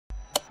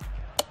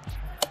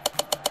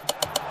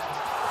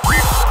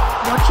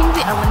Watching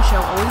the Ellen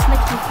show always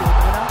makes me feel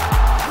better.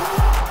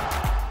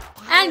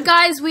 And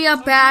guys, we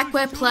are back.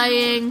 We're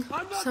playing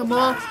some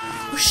more.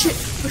 Oh shit!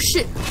 Oh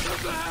shit!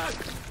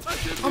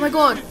 Oh my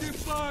god!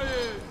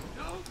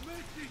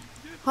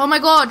 Oh my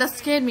god! That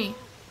scared me.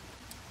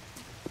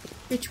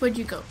 Bitch, where'd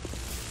you go?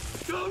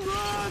 Don't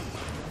run!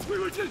 We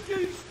were just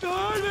getting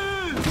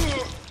started!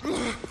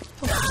 Oh,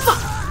 fuck!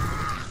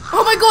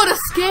 Oh my god! That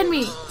scared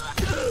me.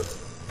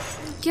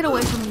 Get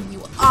away from me,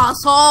 you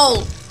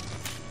asshole!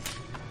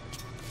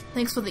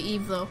 Thanks for the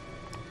Eve, though.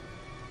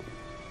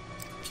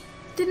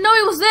 Didn't know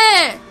he was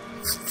there!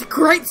 It's a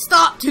great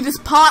start to this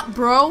part,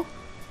 bro!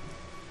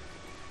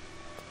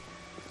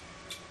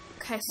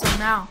 Okay, so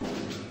now...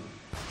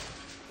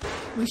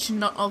 we should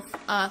not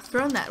have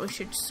thrown that. We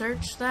should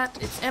search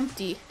that. It's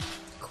empty.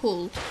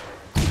 Cool.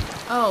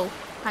 Oh,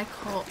 hi,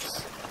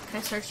 corpse. Can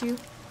I search you?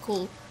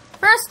 Cool.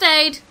 First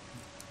aid!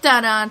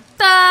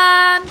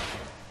 Dun-dun-dun!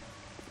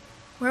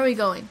 Where are we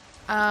going?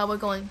 We're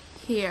going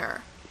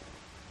here.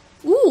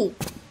 Ooh!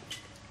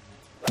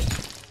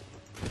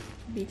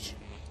 Bitch.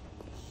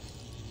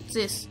 What's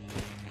this?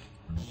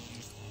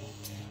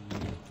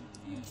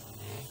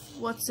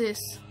 What's this?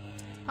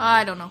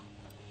 I don't know.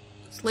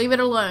 Just leave it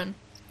alone.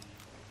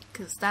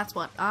 Because that's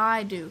what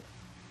I do.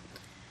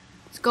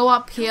 Let's go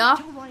up here.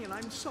 Tell Ryan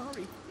I'm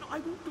sorry. No, I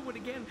won't do it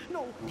again.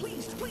 No,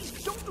 please, please,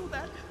 don't do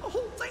that. The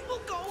whole thing will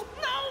go.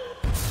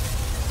 No!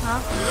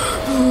 Huh?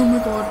 Oh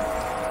my god.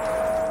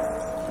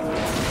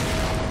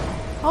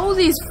 All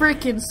these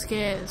freaking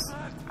scares.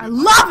 I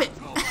love it!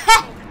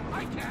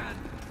 I can't.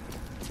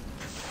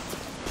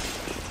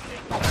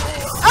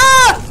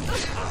 Ah!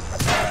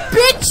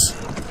 Bitch!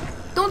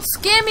 Don't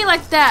scare me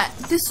like that.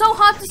 They're so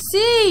hard to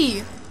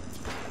see.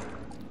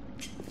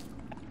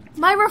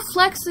 My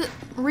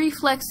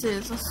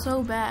reflexes are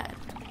so bad.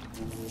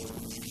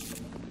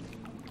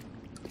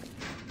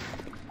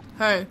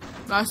 Hey,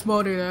 nice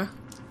body there.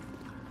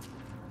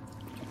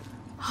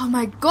 Oh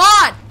my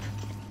god!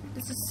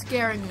 This is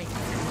scaring me.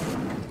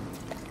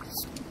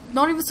 It's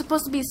not even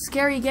supposed to be a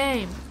scary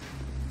game.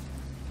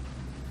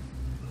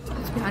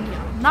 What's behind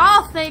here?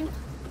 Nothing!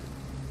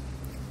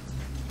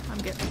 I'm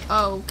getting...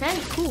 oh, okay,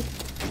 cool.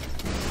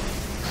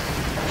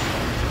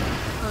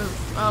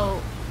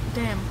 Oh,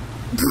 damn.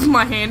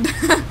 My hand.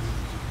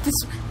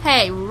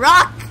 Hey,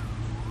 rock!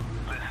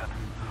 Listen,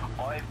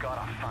 I've got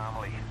a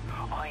family.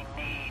 I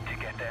need to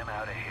get them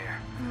out of here.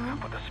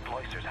 But the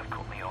splicers have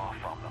cut me off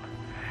from them.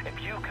 If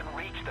you can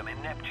reach them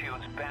in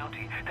Neptune's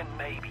bounty, then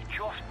maybe,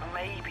 just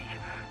maybe.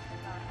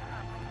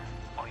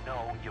 I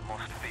know you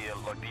must feel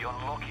like the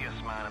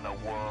unluckiest man in the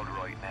world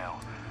right now.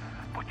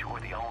 But you're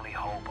the only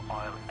hope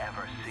I'll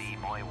ever see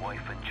my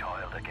wife and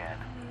child again.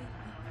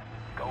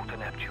 Go to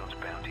Neptune's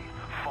bounty.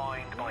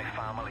 Find my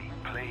family,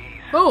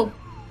 please. Oh!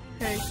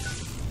 Hey.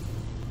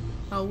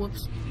 Oh,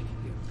 whoops.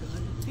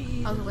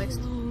 That was a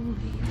waste.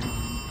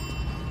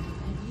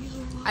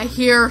 I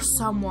hear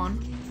someone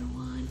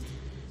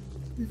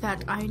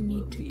that I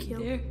need to kill.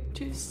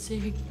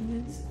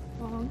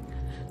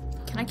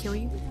 Can I kill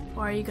you?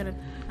 Or are you gonna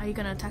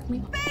attack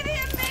me?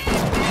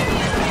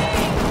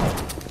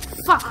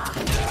 Fuck!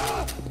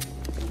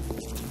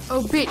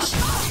 Oh, bitch!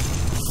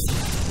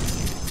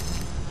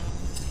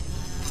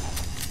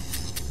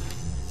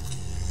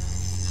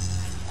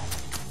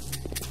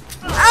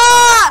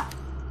 Ah!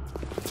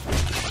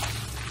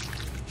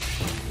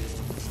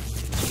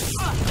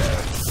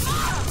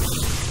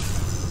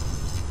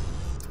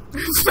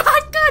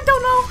 I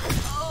don't know.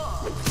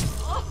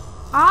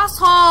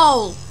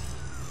 Asshole!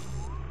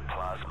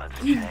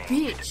 Plasmids You changed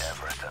bitch.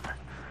 everything.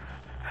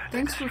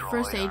 Thanks for the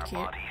first Destroyed aid our kit.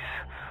 bodies,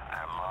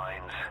 our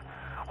minds.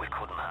 We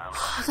couldn't handle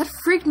it. That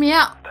freaked me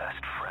out.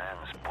 Best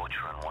friends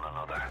butchering one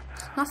another.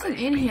 Nothing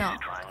in Babies here.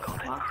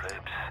 strangled in Fuck.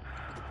 cribs.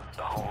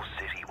 The whole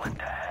city went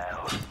to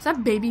hell. Is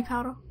that baby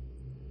powder?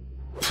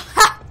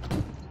 Ha!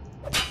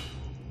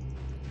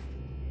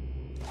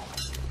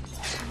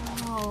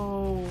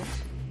 Oh.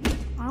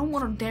 I don't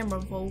want a damn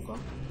revolver.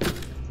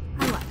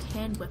 I like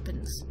hand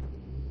weapons.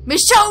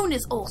 Michonne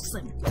is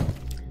awesome!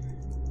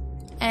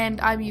 And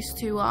I'm used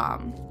to,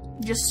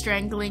 just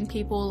strangling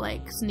people,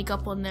 like, sneak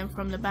up on them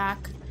from the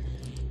back.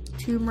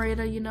 Tomb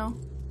Raider, you know?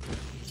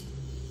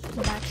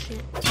 That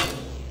shit.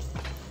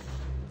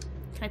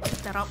 Can I pick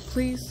that up,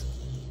 please?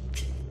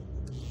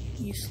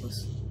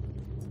 Useless.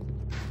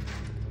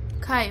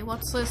 Okay,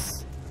 what's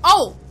this?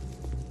 Oh!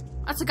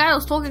 That's the guy that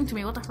was talking to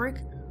me, what the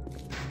frick?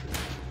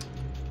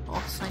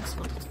 Oh, thanks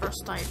for the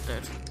first aid,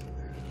 dude.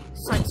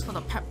 Thanks for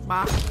the pep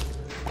bar.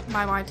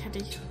 Bye-bye,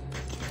 Teddy.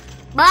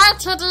 Bye,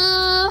 Teddy!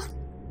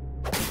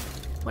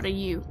 What are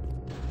you?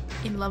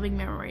 In loving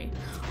memory.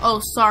 Oh,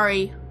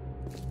 sorry.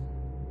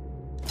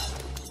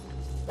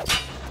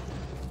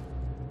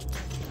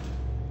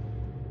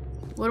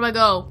 Where do I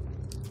go?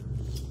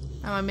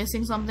 Am I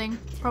missing something?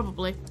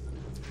 Probably.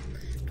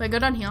 Do I go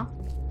down here?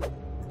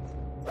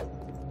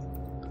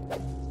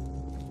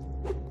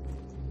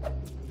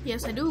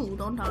 Yes, I do,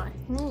 don't I?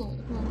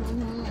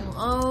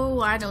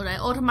 Oh, I know they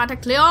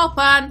automatically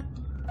open.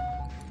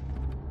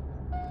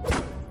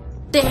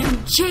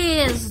 Damn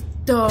chairs,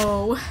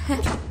 though.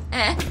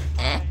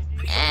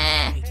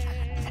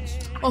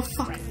 Oh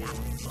fuck.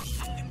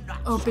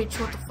 Oh bitch,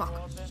 what the fuck?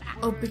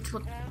 Oh bitch,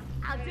 what?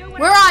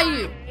 Where are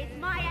you? It's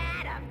my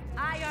Adam.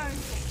 I earned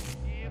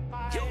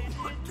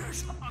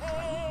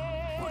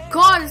it.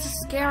 God, this is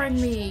scaring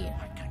me.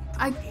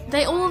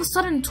 They all of a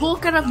sudden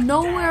talk out of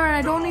nowhere and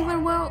I don't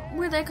even know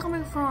where they're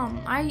coming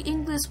from.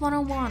 English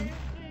 101.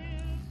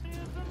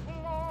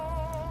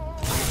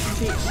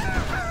 Bitch.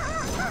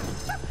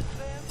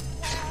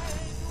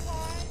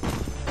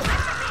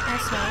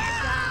 That's her.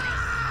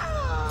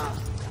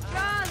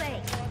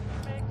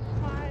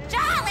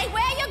 Charlie,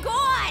 where you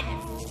going?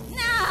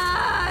 No,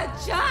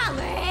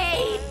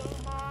 Charlie.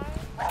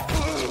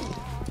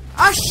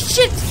 Oh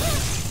shit!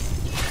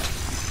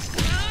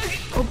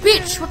 Oh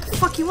bitch, what the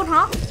fuck you want,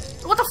 huh?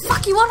 What the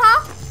fuck you want,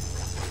 huh?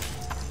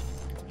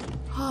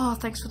 Oh,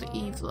 thanks for the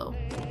Eve though.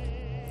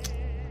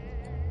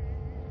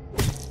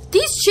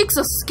 These chicks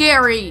are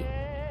scary.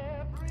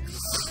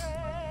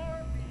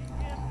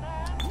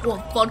 Oh,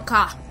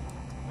 vodka.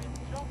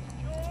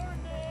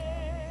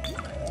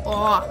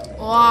 Oh,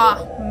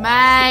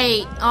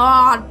 mate.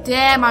 Oh,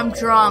 damn, I'm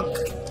drunk.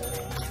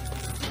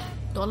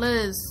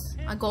 Dollars.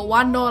 I got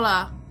 $1.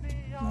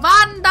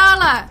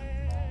 $1.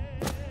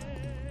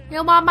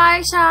 You wanna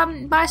buy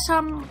some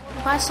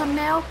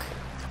milk?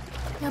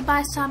 You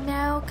buy some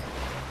milk?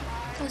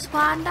 It's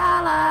 $1.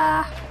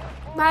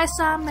 Buy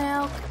some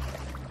milk.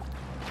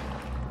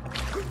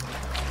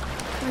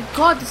 My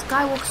God, this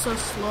guy walks so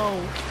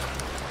slow.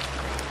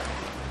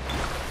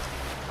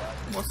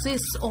 What's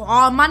this?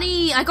 Oh,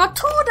 money! I got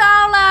 $2.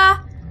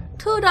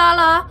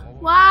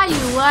 $2. Why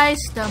you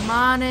waste the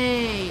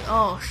money?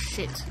 Oh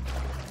shit!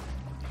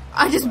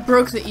 I just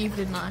broke the Eve,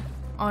 didn't I?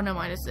 Oh no,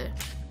 mine is there.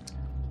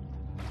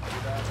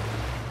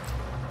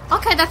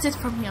 Okay, that's it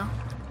from here.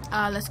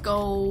 Let's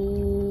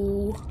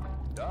go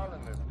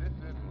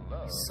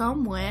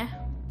somewhere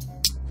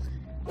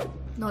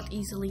not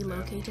easily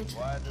located.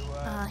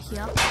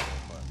 Here.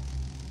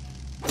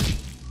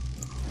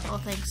 Oh,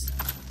 thanks.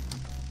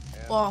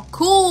 Oh,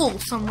 cool!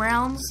 Some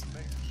rounds.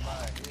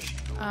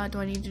 Do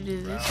I need to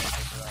do this?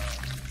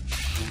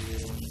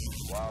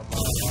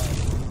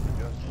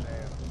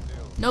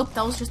 Nope,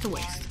 that was just a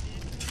waste.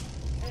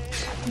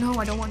 No,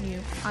 I don't want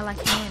you. I like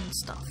hand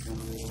stuff.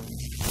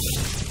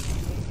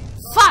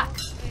 Fuck!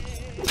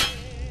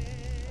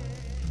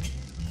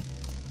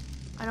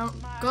 I don't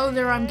go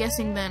there, I'm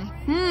guessing then.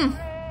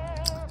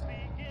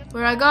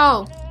 Where I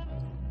go?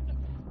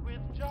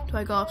 Do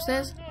I go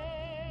upstairs?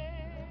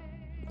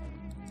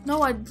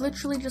 No, I'm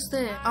literally just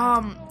there.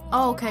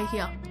 Oh, okay,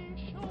 here.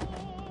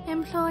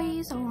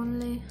 Employees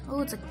only. Oh,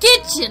 it's a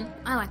kitchen!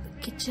 I like the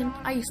kitchen.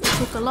 I used to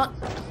cook a lot.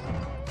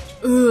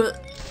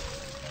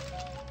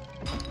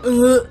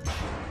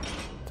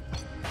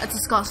 That's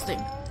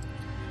disgusting.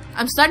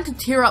 I'm starting to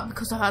tear up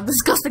because of how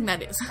disgusting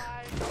that is.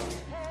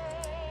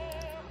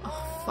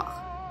 Oh, fuck.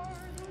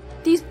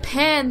 These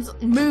pans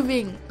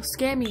moving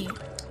scare me.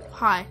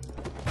 Hi.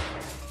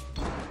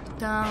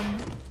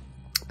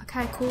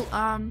 Okay, cool.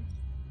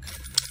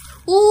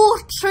 Ooh,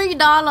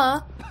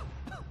 $3.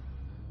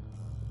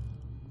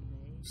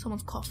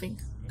 Someone's coughing.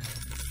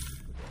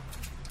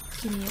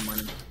 Give me your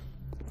money.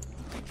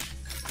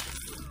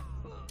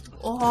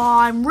 Oh,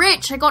 I'm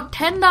rich. I got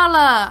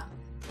 $10.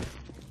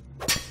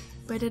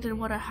 Better than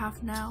what I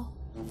have now.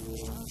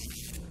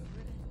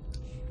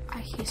 I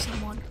hear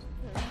someone.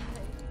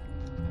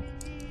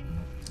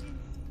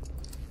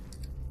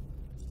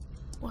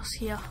 What's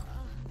here?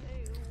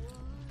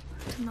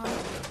 Tonight.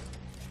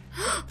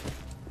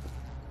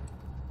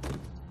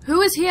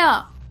 Who is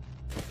here?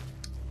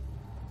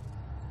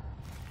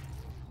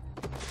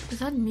 Is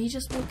that me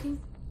just walking?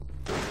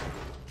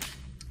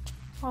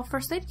 Oh,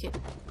 first aid kit.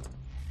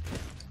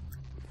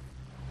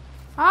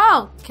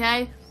 Oh,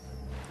 okay.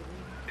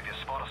 If you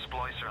spot a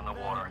splicer in the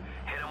water,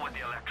 hit him with the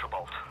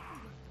electrobolt.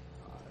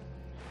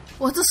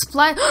 What's a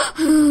splice?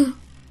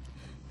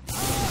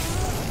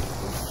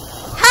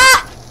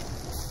 Ha!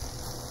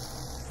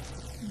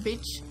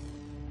 Bitch.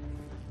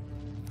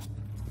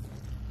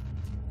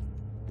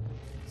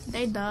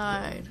 They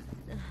died.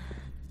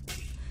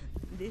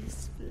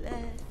 This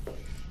flesh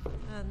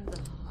and the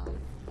heart.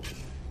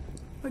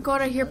 Oh my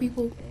God, I hear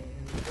people.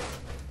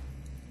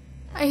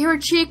 I hear a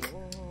chick.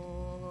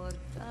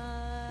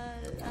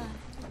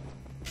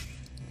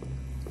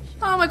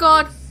 Oh my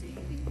God.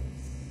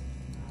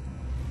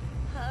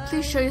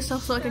 Please show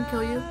yourself so I can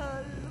kill you.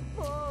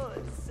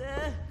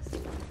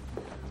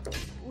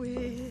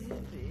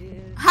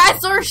 I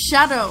saw a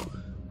shadow.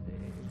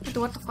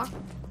 What the fuck?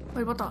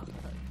 Wait, what the?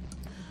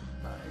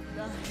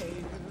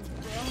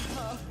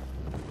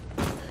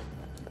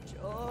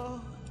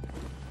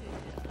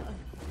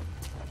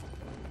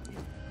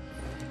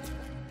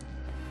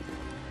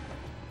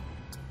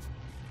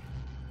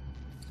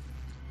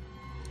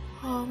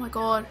 Oh my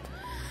God.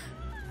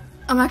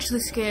 I'm actually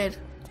scared.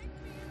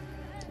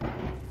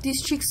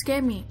 These chicks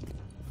scare me.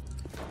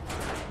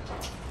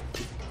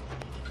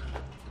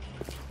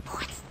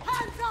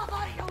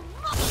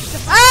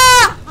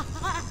 Ah!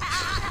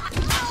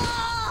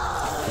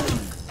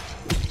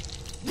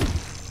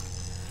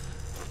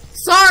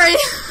 Sorry.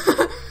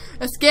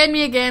 scared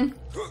me again.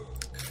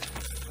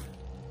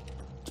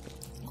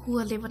 Ooh,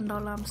 $11.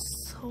 I'm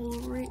so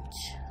rich.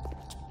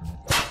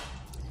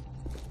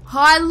 Oh,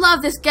 I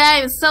love this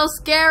game. It's so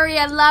scary.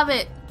 I love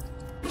it.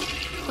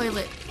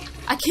 Toilet.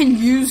 I can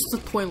use the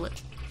toilet.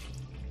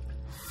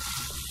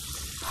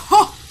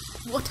 Oh,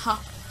 water.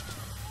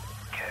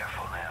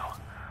 Careful now.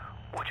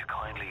 Would you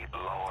kindly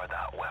lower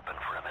that weapon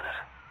for a minute?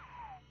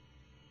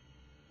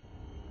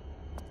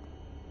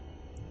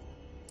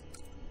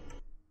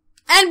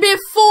 And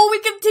before we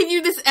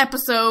continue this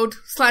episode,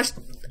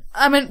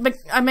 I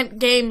meant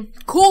game.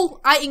 Cool,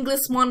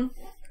 English one.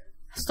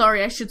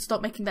 Sorry, I should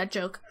stop making that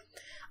joke.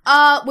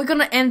 We're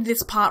gonna end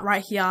this part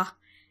right here.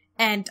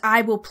 And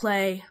I will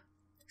play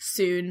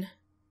soon.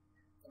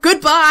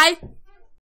 Goodbye!